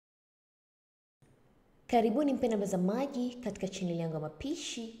Karibuni mpenda mtazamaji katika channel yangu ya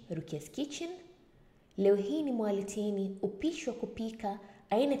mapishi Rukias Kitchen. Leo hii ni mwalitini upishi wa kupika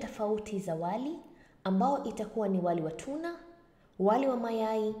aina tofauti za wali ambao itakuwa ni wali wa tuna, wali wa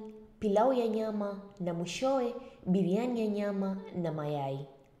mayai, pilau ya nyama na mwishowe biriani ya nyama na mayai.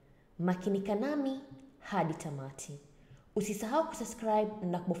 Makinika nami hadi tamati. Usisahau kusubscribe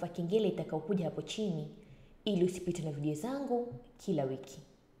na kubofya kengele itakayokuja hapo chini ili usipitwe na video zangu kila wiki.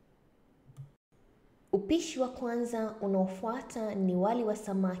 Upishi wa kwanza unaofuata ni wali wa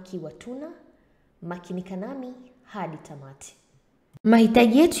samaki wa tuna. Makinika nami hadi tamati.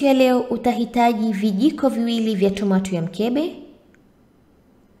 Mahitaji yetu ya leo, utahitaji vijiko viwili vya tomato ya mkebe,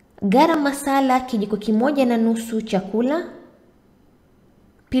 garam masala kijiko kimoja na nusu chakula,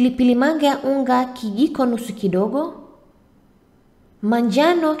 pilipili manga ya unga kijiko nusu kidogo,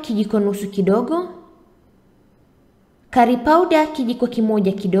 manjano kijiko nusu kidogo, curry powder kijiko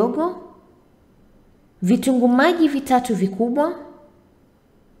kimoja kidogo, vitunguu maji vitatu vikubwa,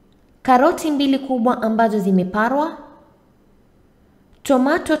 karoti mbili kubwa ambazo zimeparwa,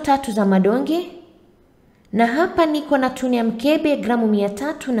 tomato tatu za madonge, na hapa niko na tuna ya mkebe gramu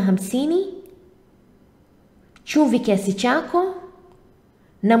 350, chumvi kiasi chako,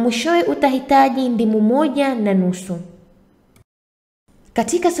 na mwishowe utahitaji ndimu moja na nusu.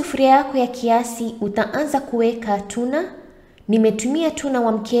 Katika sufuria yako ya kiasi utaanza kuweka tuna. Nimetumia tuna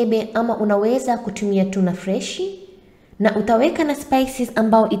wa mkebe ama unaweza kutumia tuna freshi, na utaweka na spices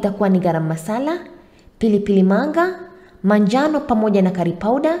ambao itakuwa ni garam masala, pilipili manga, manjano pamoja na curry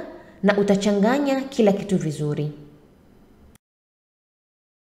powder, na utachanganya kila kitu vizuri.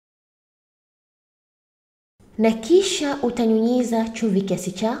 Na kisha utanyunyiza chumvi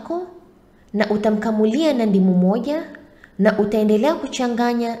kiasi chako na utamkamulia na ndimu moja, na utaendelea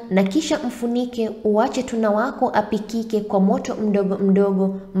kuchanganya na kisha mfunike uache tuna wako apikike kwa moto mdogo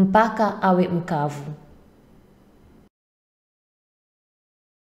mdogo mpaka awe mkavu.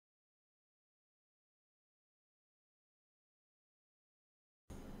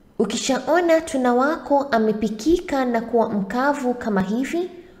 Ukishaona tuna wako amepikika na kuwa mkavu kama hivi,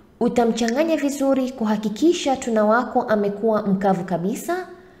 utamchanganya vizuri kuhakikisha tuna wako amekuwa mkavu kabisa,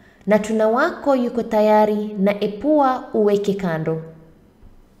 na tuna wako yuko tayari, na epua uweke kando.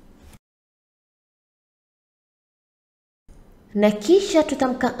 Na kisha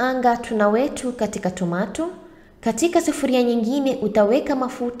tutamkaanga tuna wetu katika tomato. Katika sufuria nyingine utaweka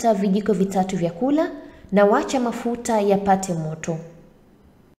mafuta vijiko vitatu vya kula na wacha mafuta yapate moto.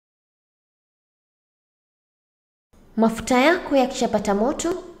 Mafuta yako yakishapata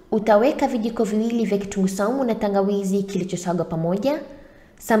moto, utaweka vijiko viwili vya kitunguu saumu na tangawizi kilichosagwa pamoja.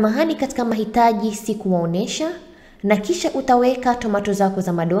 Samahani katika mahitaji sikuwaonesha. Na kisha utaweka tomato zako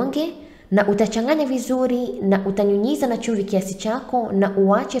za madonge na utachanganya vizuri, na utanyunyiza na chumvi kiasi chako, na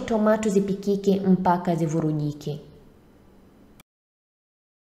uache tomato zipikike mpaka zivurujike.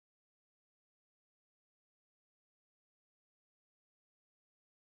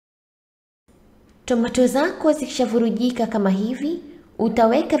 Tomato zako zikishavurujika kama hivi,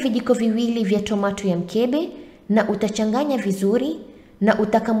 utaweka vijiko viwili vya tomato ya mkebe na utachanganya vizuri, na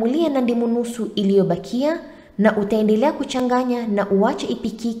utakamulia na ndimu nusu iliyobakia, na utaendelea kuchanganya na uache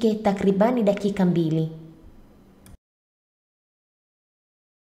ipikike takribani dakika 2.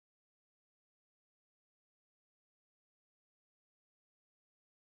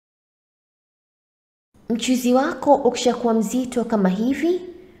 Mchuzi wako ukishakuwa mzito kama hivi,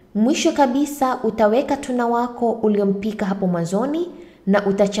 mwisho kabisa utaweka tuna wako uliompika hapo mwanzoni na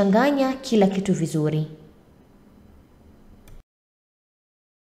utachanganya kila kitu vizuri.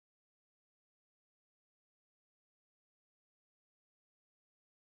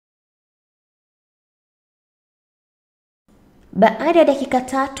 Baada ya dakika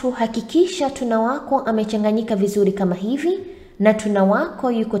 3 hakikisha tuna wako amechanganyika vizuri kama hivi, na tuna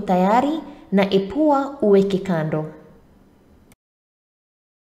wako yuko tayari, na epua uweke kando.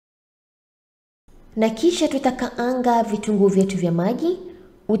 Na kisha tutakaanga vitunguu vyetu vya maji.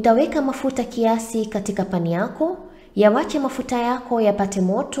 Utaweka mafuta kiasi katika pani yako, yawache mafuta yako yapate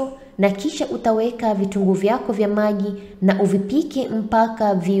moto, na kisha utaweka vitunguu vyako vya maji na uvipike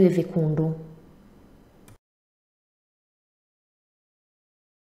mpaka viwe vyekundu.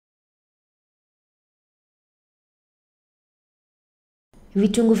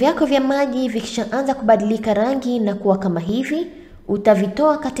 Vitunguu vyako vya maji vikishaanza kubadilika rangi na kuwa kama hivi,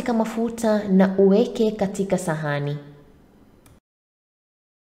 utavitoa katika mafuta na uweke katika sahani.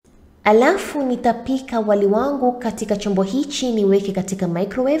 Alafu nitapika wali wangu katika chombo hichi, niweke katika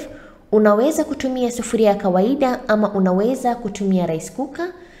microwave. Unaweza kutumia sufuria ya kawaida ama unaweza kutumia rice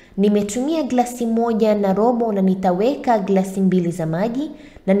cooker. Nimetumia glasi 1 na robo, na nitaweka glasi 2 za maji,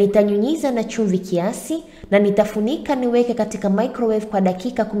 na nitanyunyiza na chumvi kiasi na nitafunika niweke katika microwave kwa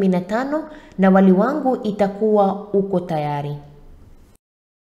dakika 15 na wali wangu itakuwa uko tayari.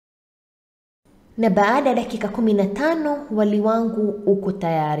 Na baada ya dakika 15 wali wangu uko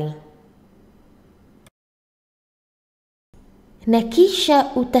tayari. Na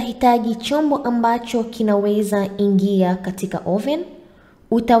kisha utahitaji chombo ambacho kinaweza ingia katika oven.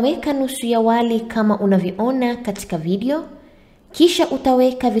 Utaweka nusu ya wali kama unavyoona katika video. Kisha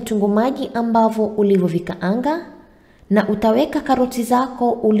utaweka vitunguu maji ambavyo ulivyovikaanga, na utaweka karoti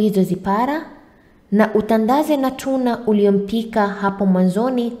zako ulizozipara, na utandaze na tuna uliompika hapo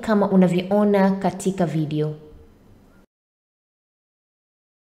mwanzoni kama unavyoona katika video.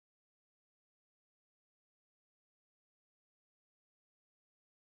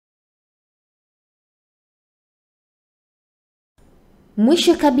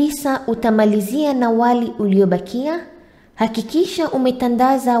 Mwisho kabisa utamalizia na wali uliobakia. Hakikisha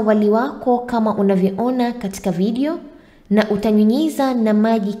umetandaza wali wako kama unavyoona katika video na utanyunyiza na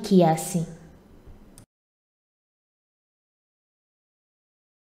maji kiasi.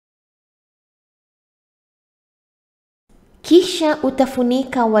 Kisha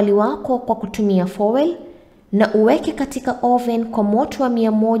utafunika wali wako kwa kutumia foil na uweke katika oven kwa moto wa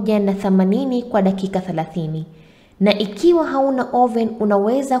 180 kwa dakika 30. Na ikiwa hauna oven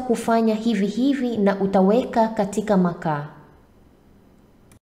unaweza kufanya hivi na utaweka katika makaa.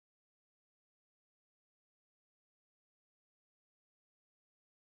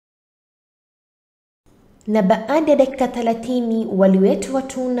 Na baada ya dakika 30 wali wetu wa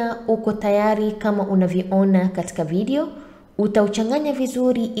tuna uko tayari kama unavyoona katika video. Utauchanganya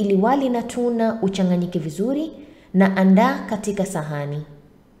vizuri ili wali na tuna uchanganyike vizuri na andaa katika sahani.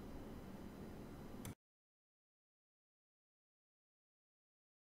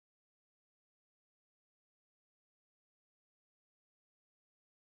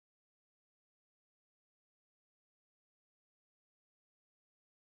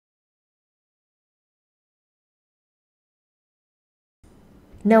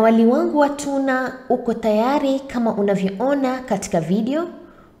 Na wali wangu wa tuna uko tayari kama unavyoona katika video.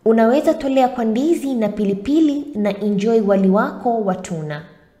 Unaweza tolea kwa ndizi na pilipili na enjoy wali wako wa tuna.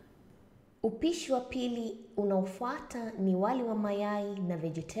 Upishi wa pili unaofuata ni wali wa mayai na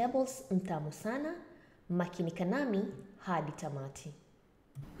vegetables mtamu sana. Makinika nami hadi tamati.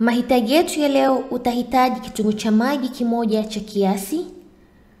 Mahitaji yetu ya leo, utahitaji kitunguu cha maji kimoja cha kiasi,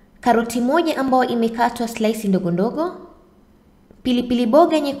 karoti moja ambayo imekatwa slice ndogo ndogo, pilipili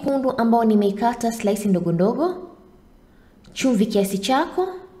boga nyekundu ambayo nimeikata slice ndogo ndogo, chumvi kiasi chako,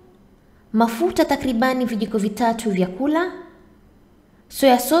 mafuta takribani vijiko vitatu vya kula,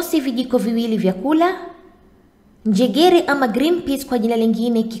 soya sauce vijiko viwili vya kula, njegere ama green peas kwa jina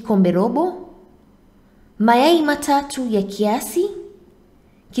lingine kikombe robo, mayai matatu ya kiasi,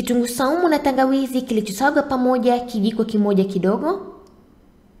 kitunguu saumu na tangawizi kilichosagwa pamoja kijiko kimoja kidogo,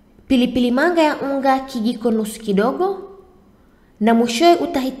 pilipili manga ya unga kijiko nusu kidogo, na mwishowe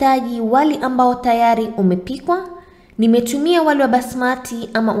utahitaji wali ambao tayari umepikwa. Nimetumia wali wa basmati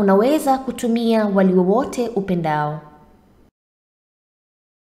ama unaweza kutumia wali wowote upendao.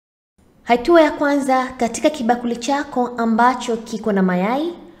 Hatua ya kwanza, katika kibakuli chako ambacho kiko na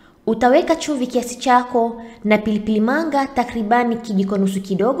mayai, utaweka chumvi kiasi chako na pilipili manga takribani kijiko nusu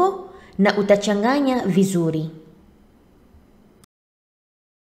kidogo na utachanganya vizuri.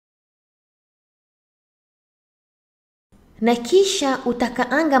 Na kisha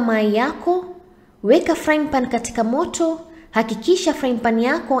utakaanga mayai yako. Weka frying pan katika moto. Hakikisha frying pan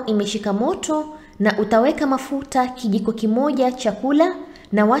yako imeshika moto na utaweka mafuta kijiko kimoja chakula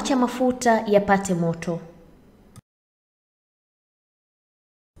na wacha mafuta yapate moto.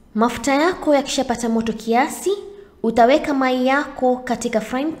 Mafuta yako yakishapata moto kiasi, utaweka mayai yako katika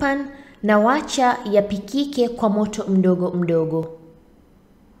frying pan na wacha yapikike kwa moto mdogo mdogo.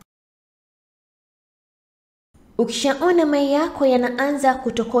 Ukishaona mayai yako yanaanza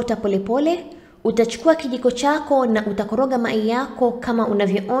kutokota polepole, utachukua kijiko chako na utakoroga mayai yako kama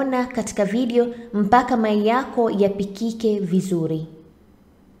unavyoona katika video mpaka mayai yako yapikike vizuri.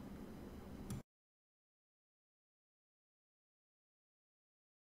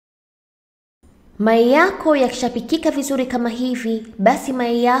 Mayai yako yakishapikika vizuri kama hivi, basi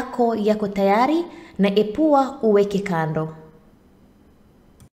mayai yako yako tayari na epua uweke kando.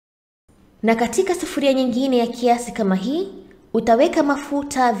 Na katika sufuria nyingine ya kiasi kama hii, utaweka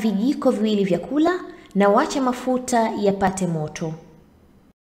mafuta vijiko viwili vya kula na wacha mafuta yapate moto.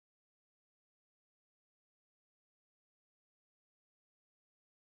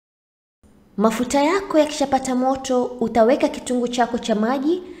 Mafuta yako yakishapata moto, utaweka kitunguu chako cha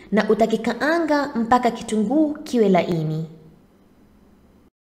maji na utakikaanga mpaka kitunguu kiwe laini.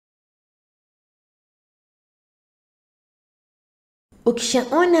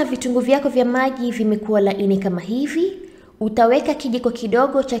 Ukishaona vitunguu vyako vya maji vimekuwa laini kama hivi, utaweka kijiko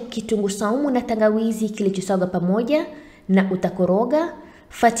kidogo cha kitunguu saumu na tangawizi kilichosagwa pamoja na utakoroga.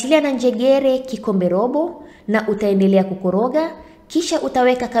 Fuatilia na njegere kikombe robo na utaendelea kukoroga. Kisha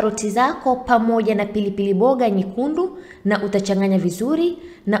utaweka karoti zako pamoja na pilipili boga nyekundu na utachanganya vizuri,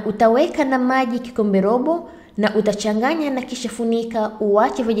 na utaweka na maji kikombe robo na utachanganya, na kisha funika,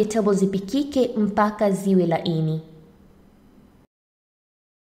 uache vegetables zipikike mpaka ziwe laini.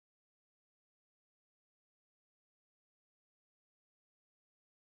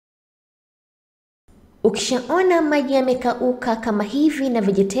 Ukishaona maji yamekauka kama hivi na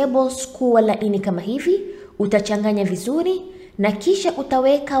vegetables kuwa laini kama hivi, utachanganya vizuri na kisha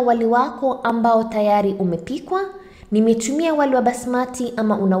utaweka wali wako ambao tayari umepikwa. Nimetumia wali wa basmati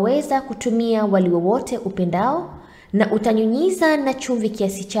ama unaweza kutumia wali wowote upendao, na utanyunyiza na chumvi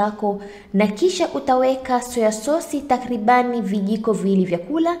kiasi chako, na kisha utaweka soya sosi takribani vijiko viwili vya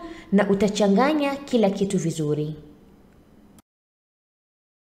kula na utachanganya kila kitu vizuri.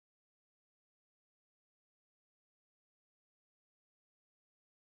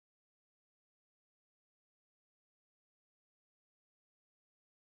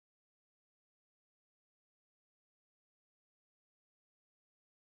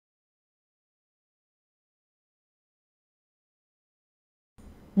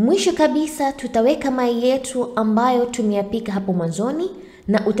 Mwisho kabisa tutaweka mayai yetu ambayo tumeyapika hapo mwanzoni,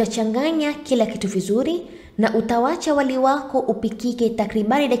 na utachanganya kila kitu vizuri, na utawacha wali wako upikike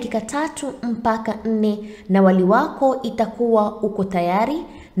takribani dakika 3 mpaka 4, na wali wako itakuwa uko tayari,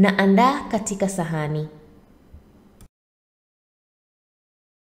 na andaa katika sahani.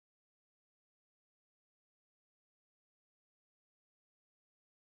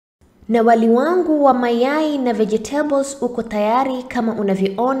 Na wali wangu wa mayai na vegetables uko tayari kama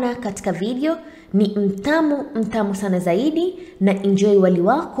unavyoona katika video. Ni mtamu sana zaidi, na enjoy wali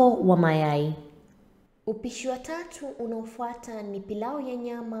wako wa mayai. Upishi wa tatu unaofuata ni pilau ya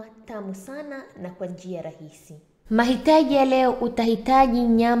nyama, tamu sana na kwa njia rahisi. Mahitaji ya leo, utahitaji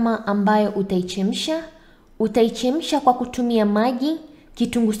nyama ambayo utaichemsha. Utaichemsha kwa kutumia maji,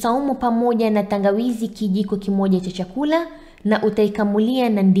 kitunguu saumu pamoja na tangawizi kijiko kimoja cha chakula, na utaikamulia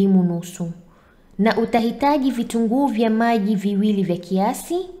na ndimu nusu. Na utahitaji vitunguu vya maji viwili vya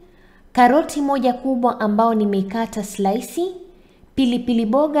kiasi, karoti moja kubwa ambao nimeikata slice, pilipili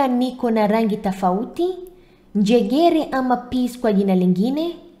boga niko na rangi tofauti, njegere ama peas kwa jina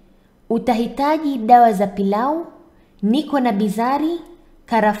lingine. Utahitaji dawa za pilau, niko na bizari,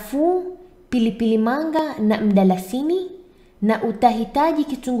 karafuu, pilipili manga na mdalasini. Na utahitaji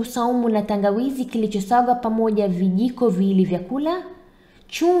kitunguu saumu na tangawizi kilichosagwa pamoja vijiko viwili vya kula.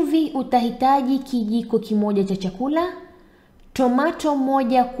 Chumvi utahitaji kijiko kimoja cha chakula. Tomato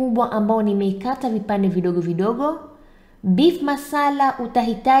moja kubwa ambao nimeikata vipande vidogo vidogo. Beef masala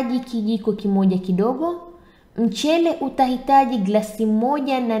utahitaji kijiko kimoja kidogo. Mchele utahitaji glasi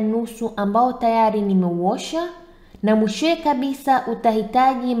 1.5 ambao tayari nimeuosha. Na mwishowe kabisa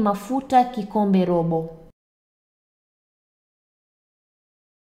utahitaji mafuta kikombe robo.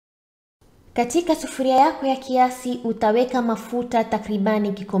 Katika sufuria yako ya kiasi utaweka mafuta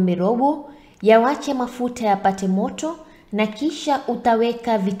takribani kikombe robo. Yawache mafuta yapate moto, na kisha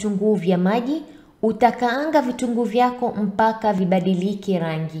utaweka vitunguu vya maji. Utakaanga vitunguu vyako mpaka vibadilike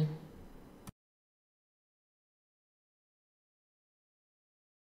rangi.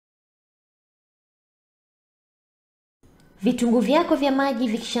 Vitunguu vyako vya maji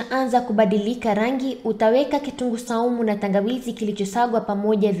vikishaanza kubadilika rangi, utaweka kitunguu saumu na tangawizi kilichosagwa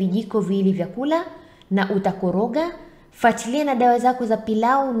pamoja vijiko viwili vya kula, na utakoroga. Fuatilia na dawa zako za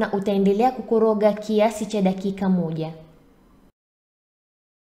pilau na utaendelea kukoroga kiasi cha dakika 1.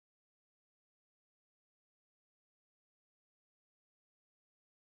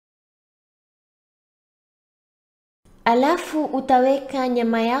 Alafu utaweka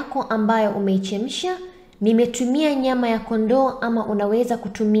nyama yako ambayo umeichemsha. Nimetumia nyama ya kondoo ama unaweza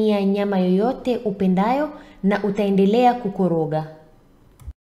kutumia nyama yoyote upendayo, na utaendelea kukoroga.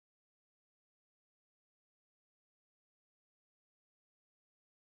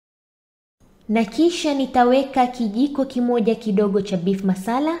 Na kisha nitaweka kijiko kimoja kidogo cha beef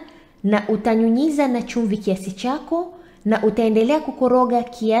masala, na utanyunyiza na chumvi kiasi chako, na utaendelea kukoroga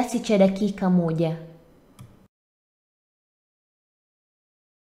kiasi cha dakika 1.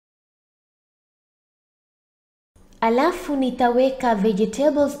 Alafu nitaweka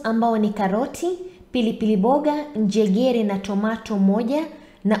vegetables ambao ni karoti, pilipili boga, njegere na tomato moja,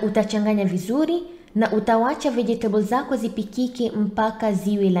 na utachanganya vizuri, na utawacha vegetables zako zipikike mpaka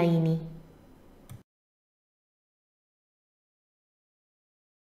ziwe laini.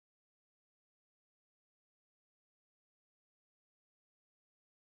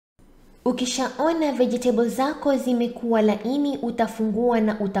 Ukishaona vegetables zako zimekuwa laini, utafungua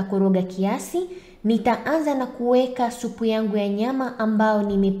na utakoroga kiasi. Nitaanza na kuweka supu yangu ya nyama ambao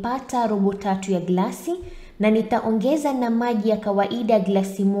nimepata robo 3 ya glasi, na nitaongeza na maji ya kawaida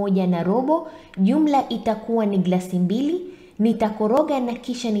glasi 1 na robo, jumla itakuwa ni glasi 2. Nitakoroga na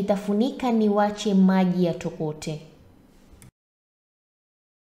kisha nitafunika niwache maji yatokote.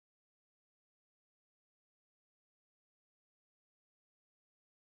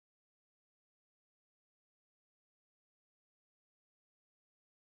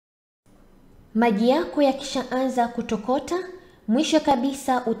 Maji yako yakishaanza kutokota, mwisho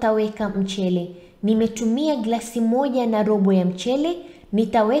kabisa utaweka mchele. Nimetumia glasi 1 na robo ya mchele.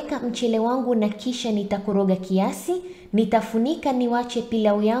 Nitaweka mchele wangu na kisha nitakoroga kiasi. Nitafunika niwache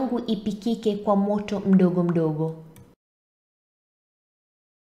pilau yangu ipikike kwa moto mdogo mdogo.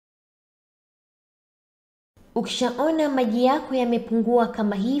 Ukishaona maji yako yamepungua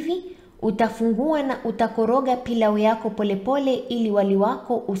kama hivi, utafungua na utakoroga pilau yako polepole ili wali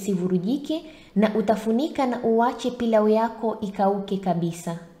wako usivurujike, na utafunika na uwache pilau yako ikauke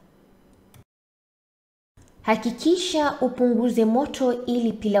kabisa. Hakikisha upunguze moto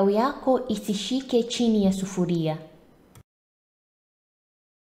ili pilau yako isishike chini ya sufuria.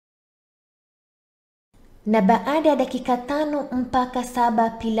 Na baada ya dakika 5 mpaka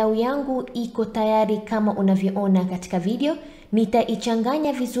 7 pilau yangu iko tayari kama unavyoona katika video.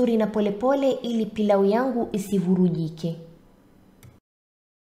 Nitaichanganya vizuri na polepole ili pilau yangu isivurujike.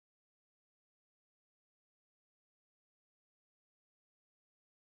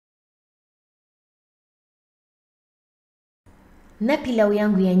 Na pilau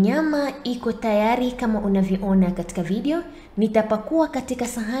yangu ya nyama iko tayari kama unavyoona katika video. Nitapakua katika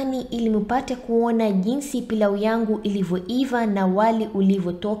sahani ili mpate kuona jinsi pilau yangu ilivyoiva na wali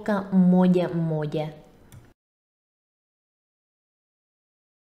ulivyotoka mmoja mmoja.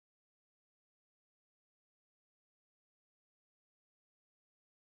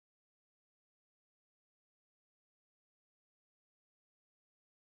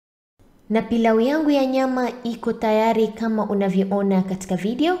 Na pilau yangu ya nyama iko tayari kama unavyoona katika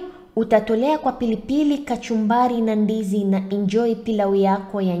video. Utatolea kwa pilipili, kachumbari na ndizi na enjoy pilau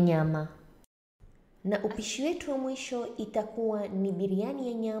yako ya nyama. Na upishi wetu wa mwisho itakuwa ni biriani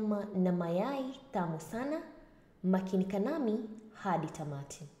ya nyama na mayai tamu sana. Makinika nami hadi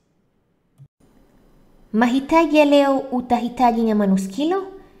tamati. Mahitaji ya leo, utahitaji nyama nusu kilo.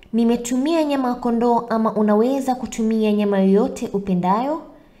 Nimetumia nyama ya kondoo ama unaweza kutumia nyama yoyote upendayo.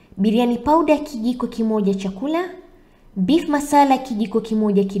 Biriani powder kijiko kimoja chakula, beef masala kijiko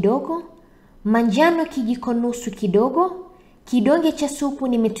kimoja kidogo, manjano kijiko nusu kidogo, kidonge cha supu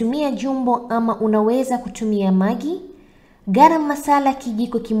nimetumia jumbo ama unaweza kutumia magi, garam masala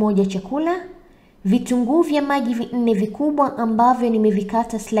kijiko kimoja chakula, vitunguu vya maji 4 vikubwa ambavyo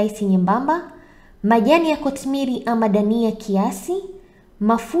nimevikata slice nyembamba, majani ya kotimiri ama dania kiasi,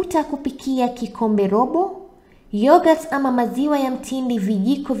 mafuta kupikia kikombe robo, yogurt ama maziwa ya mtindi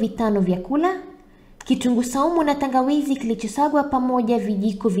vijiko 5 vya kula, kitunguu saumu na tangawizi kilichosagwa pamoja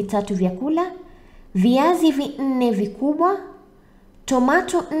vijiko 3 vya kula, viazi 4 vikubwa,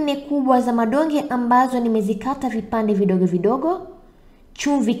 tomato 4 kubwa za madonge ambazo nimezikata vipande vidogo vidogo,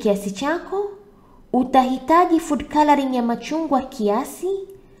 chumvi kiasi chako, utahitaji food coloring ya machungwa kiasi,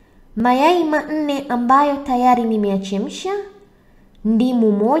 mayai 4 ambayo tayari nimeyachemsha,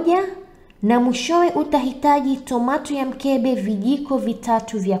 ndimu 1, na mwishowe utahitaji tomato ya mkebe vijiko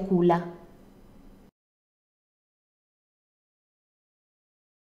 3 vya kula.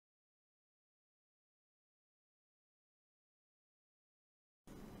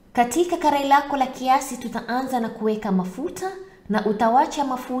 Katika karai lako la kiasi tutaanza na kuweka mafuta na utawacha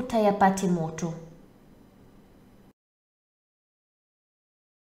mafuta yapate moto.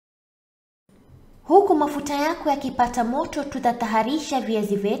 Huku mafuta yako yakipata moto, tutataharisha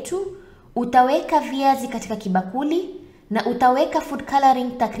viazi vyetu. Utaweka viazi katika kibakuli na utaweka food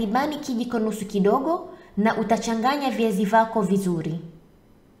coloring takribani kijiko nusu kidogo na utachanganya viazi vako vizuri.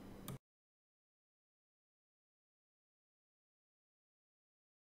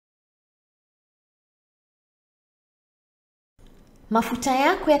 Mafuta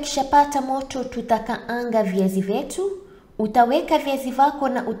yako yakishapata moto, tutakaanga viazi vyetu. Utaweka viazi vako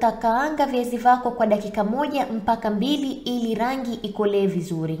na utakaanga viazi vako kwa dakika 1 mpaka 2 ili rangi ikolee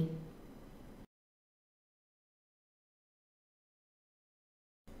vizuri.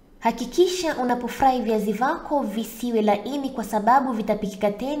 Hakikisha unapofry viazi vako visiwe laini kwa sababu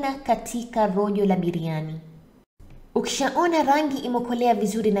vitapikika tena katika rojo la biriani. Ukishaona rangi imekolea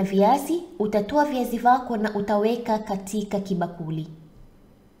vizuri na viazi, utatoa viazi vako na utaweka katika kibakuli.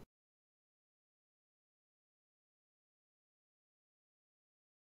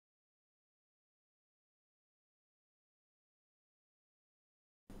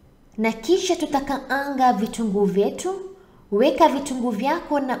 Na kisha tutakaanga vitunguu vyetu. Weka vitunguu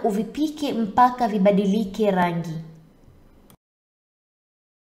vyako na uvipike mpaka vibadilike rangi.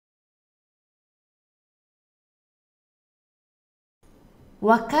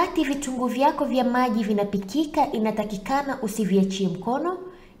 Wakati vitunguu vyako vya maji vinapikika, inatakikana usiviachie mkono.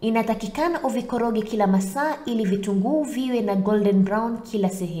 Inatakikana uvikoroge kila masaa ili vitunguu viwe na golden brown kila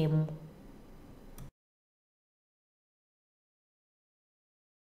sehemu.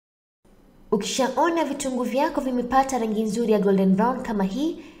 Ukishaona vitunguu vyako vimepata rangi nzuri ya golden brown kama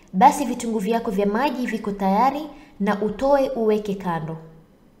hii, basi vitunguu vyako vya maji viko tayari na utoe uweke kando.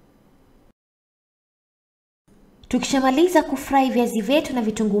 Tukishamaliza kufry viazi vyetu na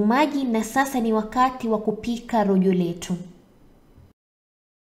vitunguu maji, na sasa ni wakati wa kupika rojo letu.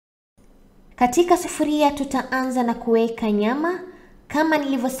 Katika sufuria tutaanza na kuweka nyama. Kama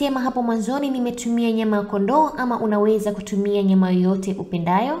nilivyosema hapo mwanzoni, nimetumia nyama ya kondoo ama unaweza kutumia nyama yoyote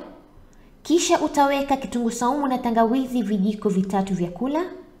upendayo. Kisha utaweka kitunguu saumu na tangawizi vijiko vitatu vya kula.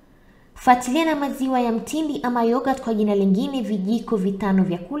 Fuatilia na maziwa ya mtindi ama yogurt kwa jina lingine vijiko vitano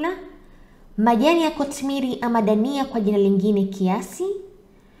vya kula. Majani ya kotimiri ama dania kwa jina lingine kiasi.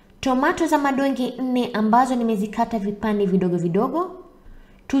 Tomato za madonge 4 ambazo nimezikata vipande vidogo vidogo.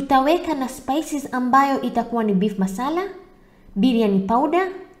 Tutaweka na spices ambayo itakuwa ni beef masala, biriani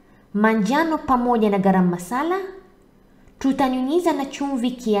powder, manjano pamoja na garam masala. Tutanyunyiza na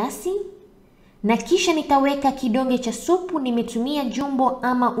chumvi kiasi. Na kisha nitaweka kidonge cha supu, nimetumia jumbo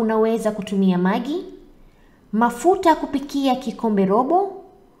ama unaweza kutumia magi. Mafuta kupikia kikombe robo.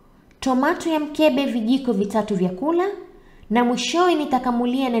 Tomato ya mkebe vijiko vitatu vya kula. Na mwishowe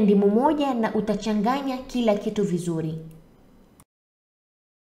nitakamulia na ndimu moja na utachanganya kila kitu vizuri.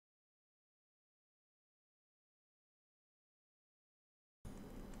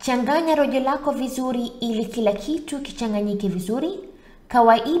 Changanya rojo lako vizuri ili kila kitu kichanganyike vizuri.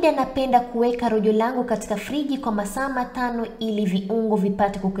 Kawaida napenda kuweka rojo langu katika friji kwa masaa 5 ili viungo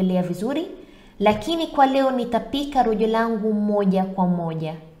vipate kukolea vizuri, lakini kwa leo nitapika rojo langu moja kwa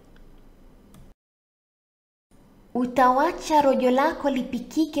moja. Utawacha rojo lako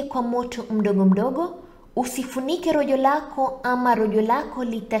lipikike kwa moto mdogo mdogo. Usifunike rojo lako ama rojo lako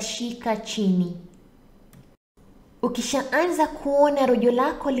litashika chini. Ukishaanza kuona rojo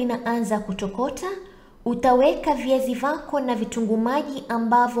lako linaanza kutokota, utaweka viazi vako na vitunguu maji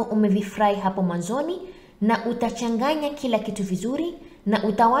ambavyo umevifry hapo mwanzoni na utachanganya kila kitu vizuri na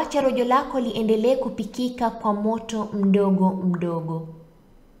utawacha rojo lako liendelee kupikika kwa moto mdogo mdogo.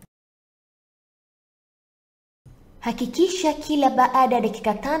 Hakikisha kila baada ya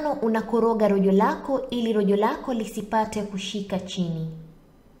dakika 5 unakoroga rojo lako ili rojo lako lisipate kushika chini.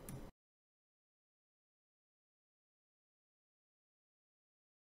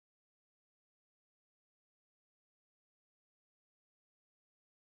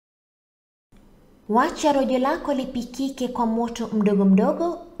 Wacha rojo lako lipikike kwa moto mdogo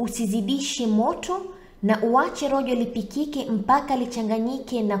mdogo, usizidishe moto na uache rojo lipikike mpaka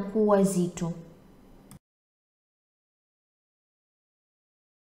lichanganyike na kuwa zito.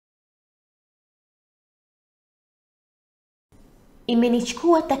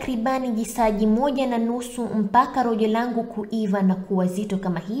 Imenichukua takribani jisaji 1.5 mpaka rojo langu kuiva na kuwa zito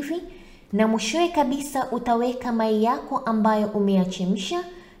kama hivi, na mwishowe kabisa utaweka mayai yako ambayo umeyachemsha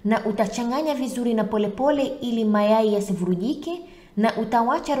na utachanganya vizuri na polepole ili mayai yasivurujike, na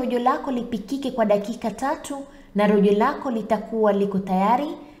utawacha rojo lako lipikike kwa dakika 3 na rojo lako litakuwa liko tayari,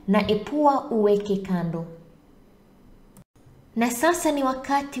 na epua uweke kando. Na sasa ni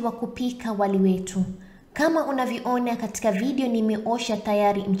wakati wa kupika wali wetu. Kama unavyoona katika video, nimeosha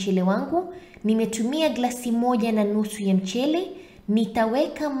tayari mchele wangu. Nimetumia glasi 1.5 ya mchele.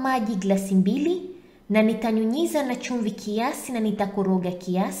 Nitaweka maji glasi 2 na nitanyunyiza na chumvi kiasi na nitakoroga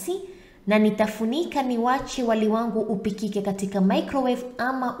kiasi na nitafunika niwache wali wangu upikike katika microwave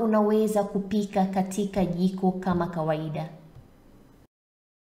ama unaweza kupika katika jiko kama kawaida.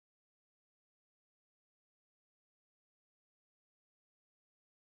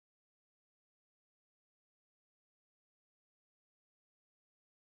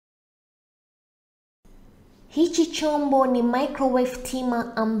 Hichi chombo ni microwave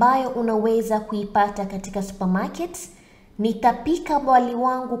steamer ambayo unaweza kuipata katika supermarket. Nitapika wali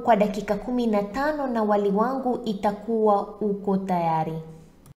wangu kwa dakika 15 na wali wangu itakuwa uko tayari.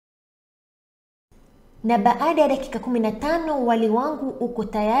 Na baada ya dakika 15 wali wangu uko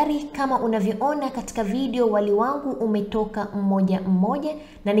tayari. Kama unavyoona katika video, wali wangu umetoka mmoja mmoja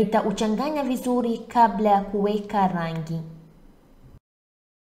na nitauchanganya vizuri kabla ya kuweka rangi.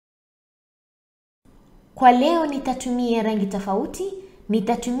 Kwa leo nitatumia rangi tofauti.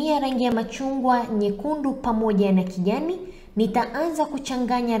 Nitatumia rangi ya machungwa, nyekundu pamoja na kijani, Nitaanza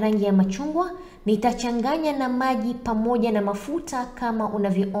kuchanganya rangi ya machungwa, nitachanganya na maji pamoja na mafuta kama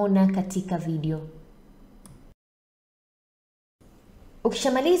unavyoona katika video.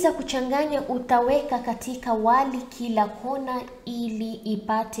 Ukishamaliza kuchanganya, utaweka katika wali kila kona ili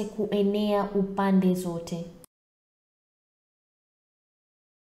ipate kuenea upande zote.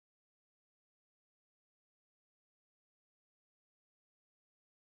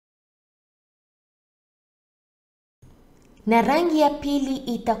 Na rangi ya pili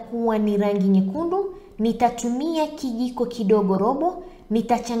itakuwa ni rangi nyekundu. Nitatumia kijiko kidogo robo,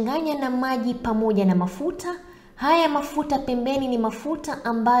 nitachanganya na maji pamoja na mafuta. Haya mafuta pembeni ni mafuta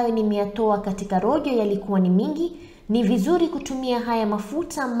ambayo nimeyatoa katika rojo, yalikuwa ni mingi. Ni vizuri kutumia haya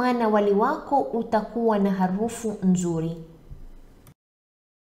mafuta maana wali wako utakuwa na harufu nzuri.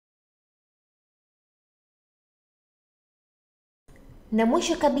 Na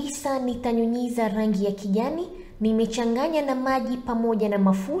mwisho kabisa nitanyunyiza rangi ya kijani. Nimechanganya na maji pamoja na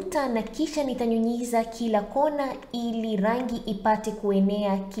mafuta na kisha nitanyunyiza kila kona ili rangi ipate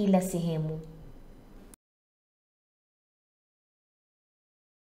kuenea kila sehemu.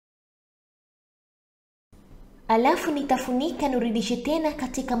 Alafu nitafunika nirudishe tena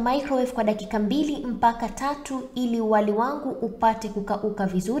katika microwave kwa dakika 2 mpaka 3 ili wali wangu upate kukauka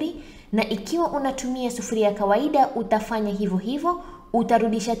vizuri. Na ikiwa unatumia sufuria ya kawaida utafanya hivyo hivyo,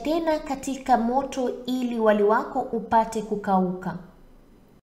 utarudisha tena katika moto ili wali wako upate kukauka.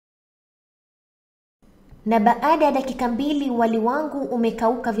 Na baada ya dakika 2 wali wangu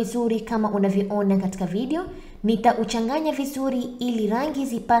umekauka vizuri kama unavyoona katika video. Nitauchanganya vizuri ili rangi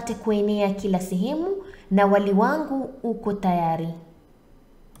zipate kuenea kila sehemu na wali wangu uko tayari.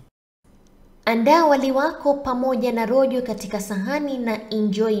 Andaa wali wako pamoja na rojo katika sahani na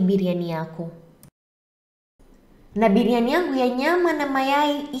enjoy biriani yako. Na biriani yangu ya nyama na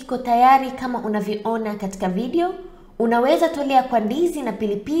mayai iko tayari kama unavyoona katika video. Unaweza tolea kwa ndizi na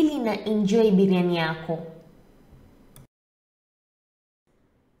pilipili na enjoy biriani yako.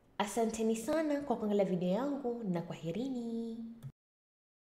 Asanteni sana kwa kuangalia video yangu na kwaherini.